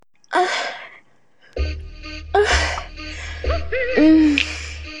Mm.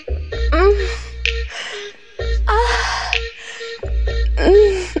 Mm. Ah.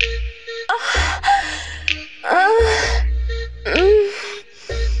 Mm. Ah. Ah. Mm.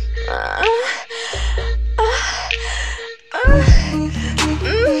 Ah. Ah. Ah.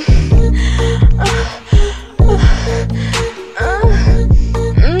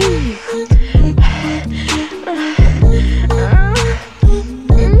 Mm.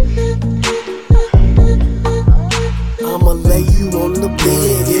 I'ma lay you on the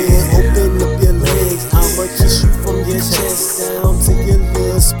bed, yeah, open up your legs. I'ma kiss you from your chest down to your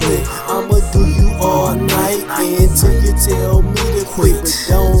little split. I'ma do you all night until you tell me to quit. But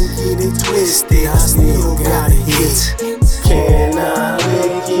don't get it twisted, I still got a hit. Can I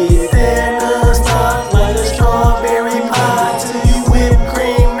make it there non-stop like a strawberry pie till you whip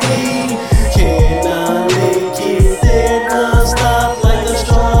cream me? Can I make it there non-stop like a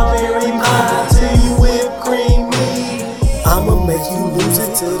strawberry pie till you whip cream me? I'ma make you lose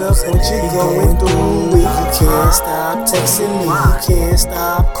it to the point you're going through it. You can't stop texting me, you can't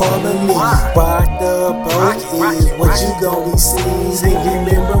stop calling me. Rock the boat is what you gon' be seeing.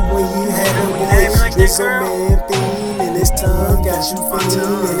 Remember when you had a boy, drizzle man fiend, and his tongue got you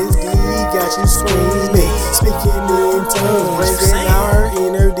feeling, and his D got you screaming. Speaking in tongues, breaking out her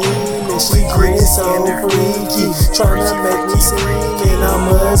inner demon. She getting so freaky, tryna make me sing, and I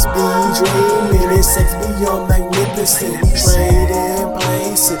must be dreaming. It's sex beyond magnificent, trading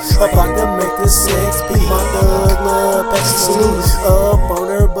places, about to make the sex be my thug love. Salute up on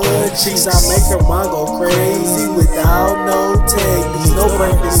her butt cheeks, I make her mind go crazy without no techniques, no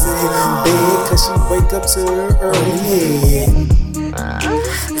breakfast in bed, cause she wake up to her early head.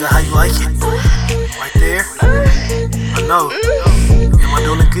 Is that how you like it? Right there? I know. Am I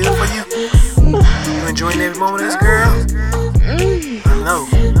doing it good for you? You enjoying every moment of this, girl? I know.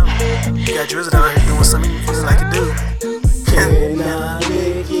 You got Drizzle out here doing something you like to do. Can I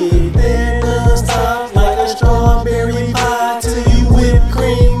make it there non-stop like a strawberry pie till you whip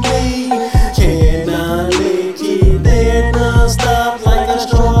cream me? Can I make it there non-stop like a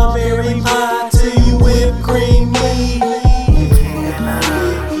strawberry pie till you whip cream me? Can I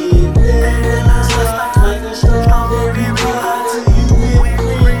make it there non-stop like a strawberry pie till you whip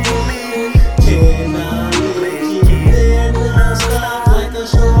cream me? Can I make it there non-stop like a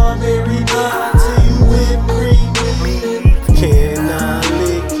strawberry pie till you whip cream me? Can I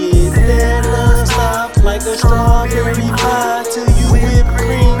make it there non-stop like a strawberry pie till you whip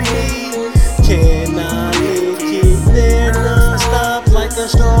cream me? Can I make it there non-stop like a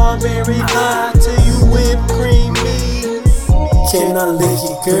strawberry pie till you whip cream me? Can I lick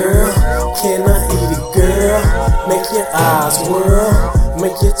it, girl? Can I eat it, girl? Make your eyes whirl,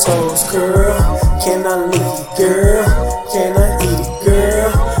 make your toes curl. Can I lick it, girl? Can I eat it,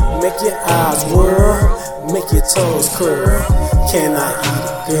 girl? Make your eyes whirl, make your toes curl. Can I eat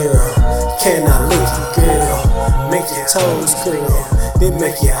it, girl? Can I lick it, girl? Make your toes curl, then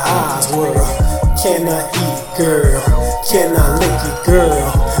make your eyes whirl. Can I eat it, girl? Can I lick it,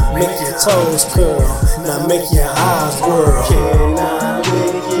 girl? Make your toes curl, now make your eyes whirl. Can I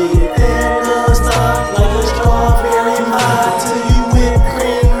make it there non-stop like a strawberry pie till you whip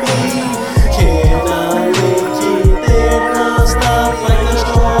cream me? Can I make it there non-stop like a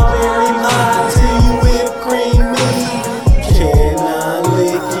strawberry pie till you whip cream me? Can I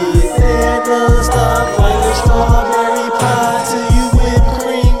lick it there non-stop like a strawberry pie till you whip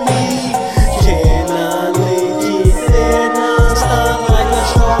cream me? Can I lick it there non-stop like a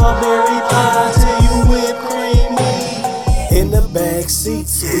strawberry pie till you whip cream me? In the back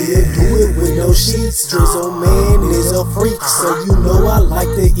seats, we'll do it with no sheets. Drizzle man is a freak, so you know I like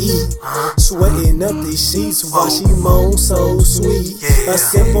to eat. Sweating up these sheets while she moans so sweet. A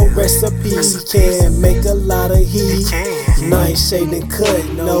simple recipe can make a lot of heat. Nice shade and cut,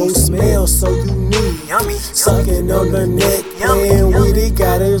 no smell, so unique. Sucking on her neck, playing with it,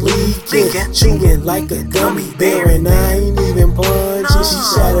 got her leaking. Chewing like a gummy bear, and I ain't even plunging. She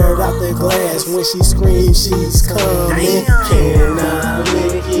shattered out the glass when she screamed, she's coming. Can I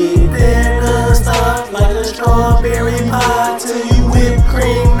make it there non-stop like a strawberry pie till you whip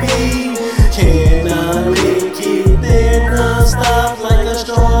cream me? Can I make it there non-stop like a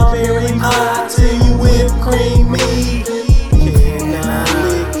strawberry pie till you whip cream me? Can I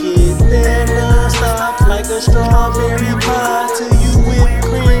make it there non-stop like a strawberry pie till you whip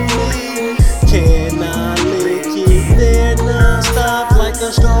cream me? Can I make it there non-stop like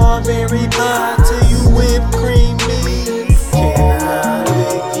a strawberry pie